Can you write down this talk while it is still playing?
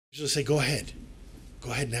Just say, go ahead.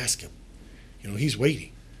 Go ahead and ask him. He's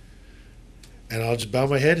waiting. And I'll just bow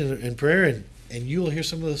my head in prayer, and you'll hear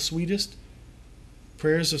some of the sweetest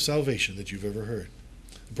prayers of salvation that you've ever heard.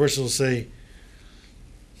 The person will say,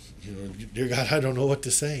 dear God, I don't know what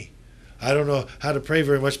to say. I don't know how to pray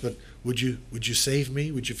very much, but would you save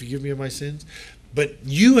me? Would you forgive me of my sins? But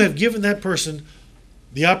you have given that person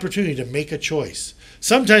the opportunity to make a choice.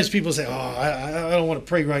 Sometimes people say, I don't want to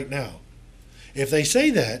pray right now. If they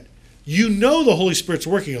say that, the Holy Spirit's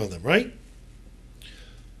working on them, right?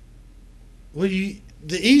 Well, the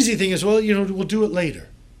easy thing is, we'll do it later.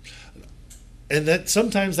 And that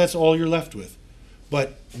sometimes that's all you're left with.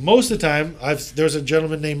 But most of the time, there's a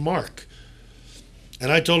gentleman named Mark,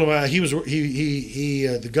 and I told him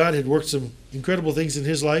the God had worked some incredible things in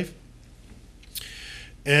his life,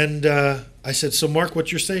 and I said, so Mark,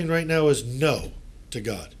 what you're saying right now is no to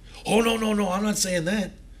God. Oh, no, I'm not saying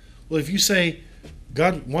that. Well, if you say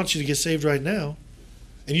God wants you to get saved right now,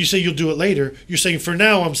 and you say you'll do it later, you're saying for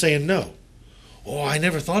now I'm saying no. Oh, I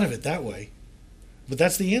never thought of it that way. But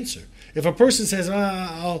that's the answer. If a person says,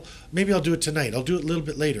 maybe I'll do it tonight, I'll do it a little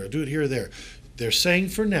bit later, I'll do it here or there, they're saying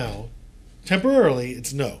for now, temporarily,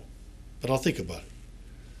 it's no. But I'll think about it.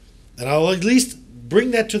 And I'll at least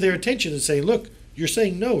bring that to their attention and say, look, you're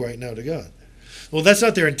saying no right now to God. Well, that's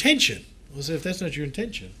not their intention. Well, so if that's not your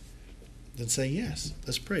intention, then say yes.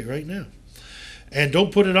 Let's pray right now. And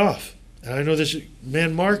don't put it off. And I know this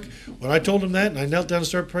man, Mark, when I told him that and I knelt down and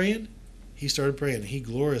started praying, he started praying and he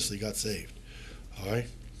gloriously got saved. All right?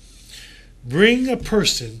 Bring a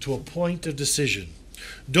person to a point of decision.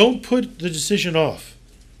 Don't put the decision off.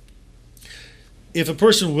 If a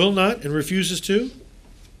person will not and refuses to,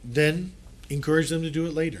 then encourage them to do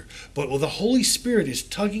it later. But the Holy Spirit is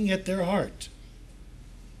tugging at their heart,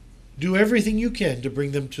 do everything you can to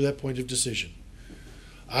bring them to that point of decision.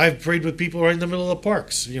 I've prayed with people right in the middle of the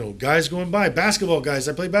parks, guys going by, basketball guys,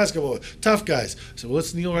 I play basketball, tough guys. So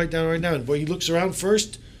let's kneel right down right now. And boy, he looks around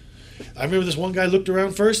first. I remember this one guy looked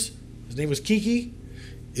around first. His name was Kiki.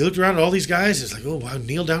 He looked around at all these guys. It's like, oh, wow,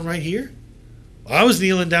 kneel down right here? Well, I was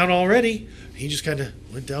kneeling down already. He just kind of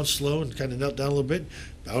went down slow and kind of knelt down a little bit,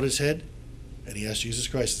 bowed his head, and he asked Jesus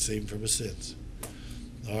Christ to save him from his sins.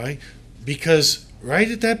 All right? Because right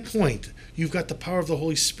at that point, you've got the power of the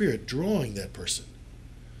Holy Spirit drawing that person.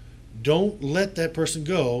 Don't let that person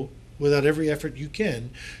go without every effort you can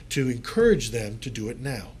to encourage them to do it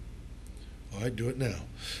now. All right, do it now.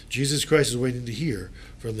 Jesus Christ is waiting to hear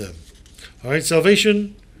from them. All right,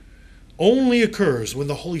 salvation only occurs when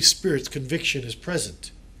the Holy Spirit's conviction is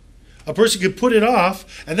present. A person could put it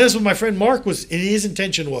off, and that's what my friend Mark his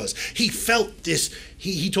intention was. He felt this.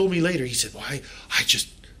 He told me later, he said, well, I just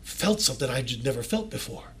felt something I just never felt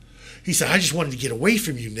before. He said, I just wanted to get away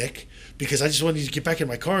from you, Nick, because I just wanted to get back in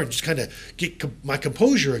my car and just kind of get my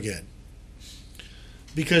composure again.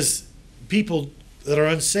 Because people that are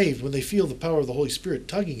unsaved, when they feel the power of the Holy Spirit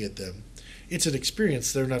tugging at them, it's an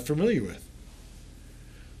experience they're not familiar with.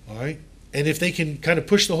 All right? And if they can kind of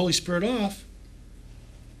push the Holy Spirit off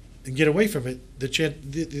and get away from it, the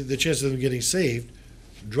chance of them getting saved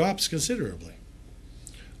drops considerably.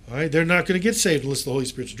 All right? They're not going to get saved unless the Holy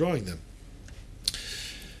Spirit's drawing them.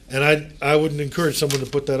 And I wouldn't encourage someone to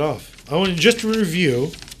put that off. I wanted just to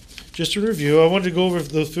review, I wanted to go over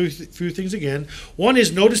those few things again. One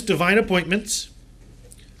is notice divine appointments.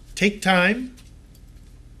 Take time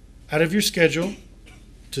out of your schedule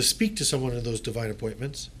to speak to someone in those divine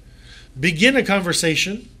appointments. Begin a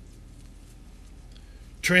conversation.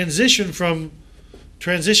 Transition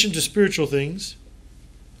to spiritual things.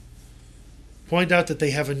 Point out that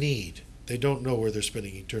they have a need. They don't know where they're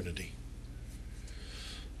spending eternity.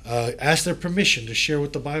 Ask their permission to share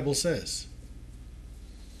what the Bible says.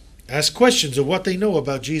 Ask questions of what they know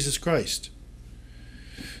about Jesus Christ.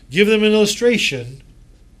 Give them an illustration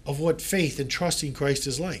of what faith and trusting Christ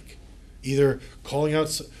is like. Either calling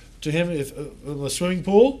out to him in a swimming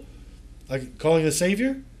pool, like calling the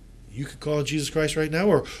Savior. You could call Jesus Christ right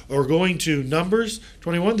now, or going to Numbers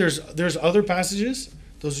 21. There's other passages.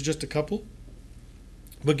 Those are just a couple.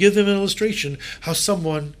 But give them an illustration how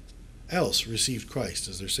someone else received Christ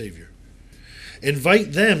as their Savior.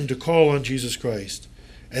 Invite them to call on Jesus Christ.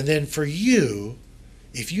 And then for you,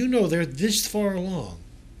 if you know they're this far along,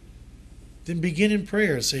 then begin in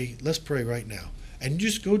prayer and say, let's pray right now. And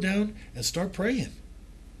just go down and start praying.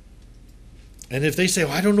 And if they say,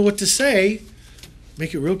 well, I don't know what to say,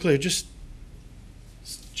 make it real clear. Just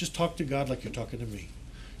talk to God like you're talking to me.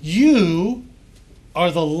 You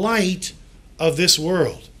are the light of this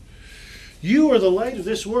world. You are the light of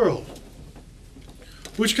this world.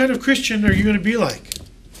 Which kind of Christian are you going to be like?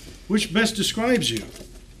 Which best describes you?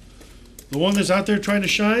 The one that's out there trying to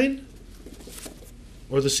shine,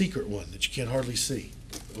 or the secret one that you can't hardly see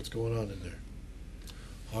what's going on in there?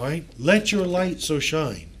 All right? Let your light so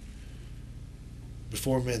shine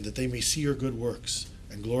before men that they may see your good works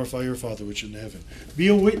and glorify your Father which is in heaven. Be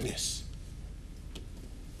a witness.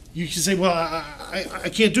 You can say, well, I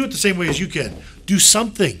can't do it the same way as you can. Do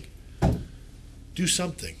something. Do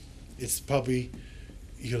something. It's probably,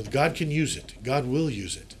 God can use it. God will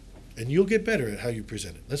use it. And you'll get better at how you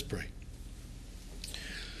present it. Let's pray.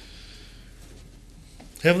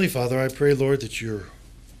 Heavenly Father, I pray, Lord, that your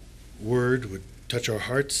word would touch our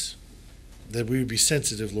hearts, that we would be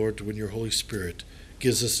sensitive, Lord, to when your Holy Spirit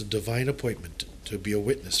gives us a divine appointment to be a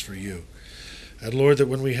witness for you. And Lord, that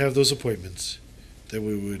when we have those appointments, that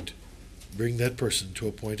we would bring that person to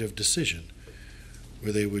a point of decision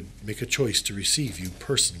where they would make a choice to receive you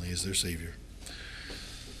personally as their Savior.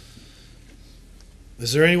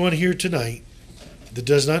 Is there anyone here tonight that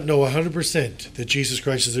does not know 100% that Jesus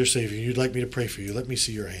Christ is their Savior? You'd like me to pray for you? Let me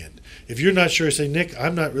see your hand. If you're not sure, say, Nick,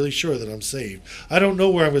 I'm not really sure that I'm saved. I don't know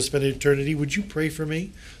where I'm going to spend eternity. Would you pray for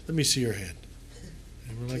me? Let me see your hand.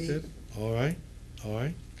 Anyone like that? All right. All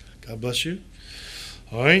right. God bless you.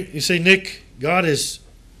 All right. You say, Nick, God has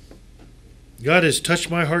touched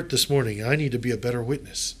my heart this morning. I need to be a better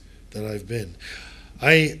witness than I've been.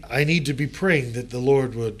 I need to be praying that the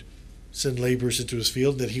Lord would send laborers into his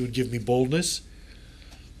field, that he would give me boldness.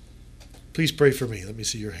 Please pray for me. Let me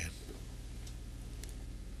see your hand.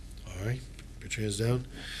 All right. Put your hands down.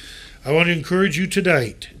 I want to encourage you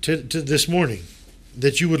tonight, to this morning,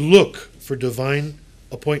 that you would look for divine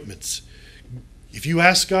appointments. If you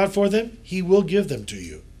ask God for them, he will give them to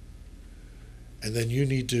you. And then you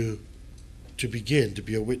need to begin to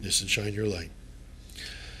be a witness and shine your light.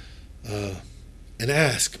 And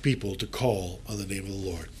ask people to call on the name of the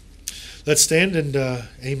Lord. Let's stand and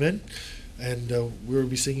amen. And we'll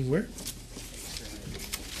be singing where?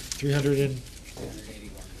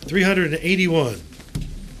 381.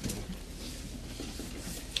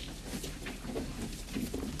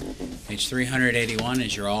 Page 381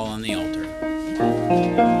 is You're All on the Altar. You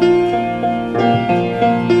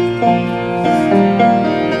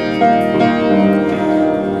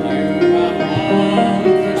are home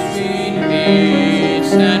for sweet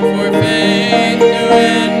peace and for